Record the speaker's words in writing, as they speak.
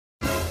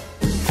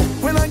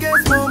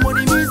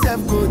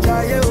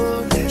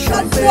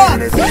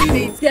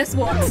Guess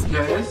what?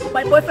 Yes.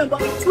 My boyfriend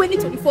bought me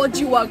 2024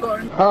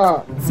 G-Wagon.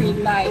 It's a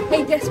lie.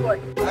 Hey, guess what?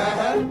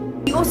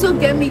 He also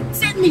gave me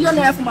 10 million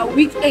naira for my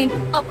weekend.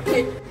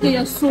 Okay, they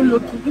are so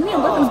lucky. You mean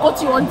I'm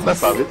got you on this?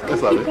 Let's have it.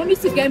 Let's have He it.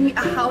 promised to get me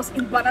a house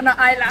in Banana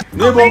Island.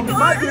 Oh my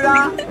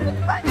God.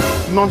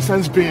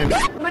 Nonsense being.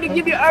 I'm gonna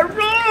give you a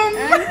room.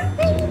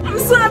 I'm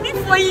so happy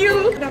for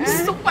you. And I'm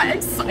super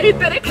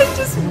excited. I can't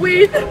just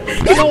wait.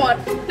 You know what?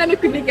 Let me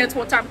quickly get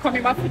water. I'm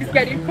coming back. It's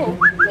getting cold.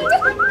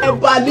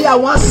 Everybody, I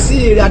want to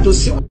see that to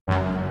see.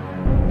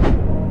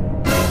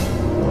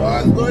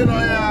 What's going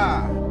on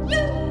here?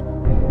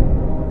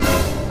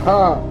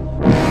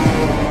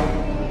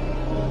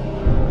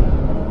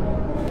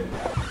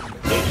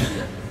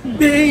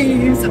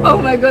 Babes,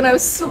 oh my God, I'm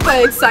super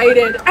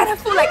excited. And I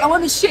feel like I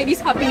want to share this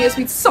happiness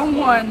with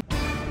someone.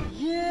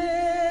 Yeah.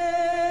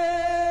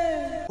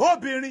 Oh,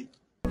 Benny.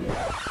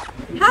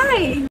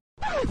 Hi.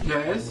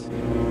 Yes.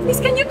 Please,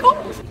 can you come?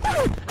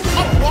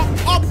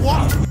 Up.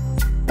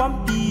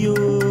 Bumpy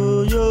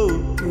yo.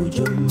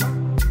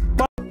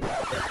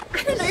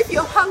 I don't know if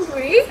you're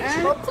hungry,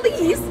 but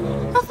please,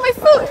 have my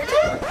food.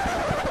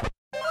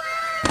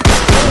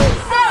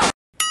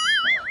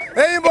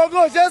 Hey,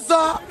 Bogo, just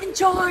saw.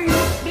 Enjoy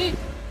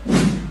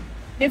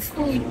the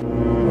food.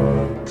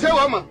 Say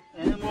what, man?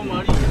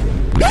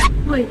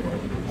 Wait,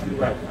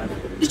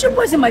 did you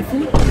poison my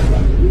food?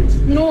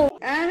 No.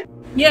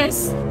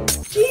 Yes.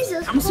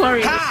 Jesus. I'm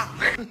sorry.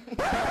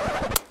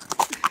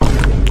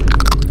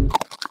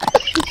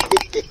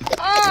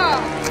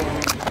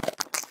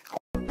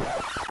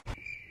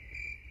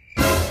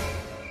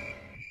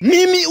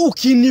 Mimi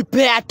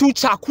ukinipe tu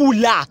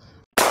chakula.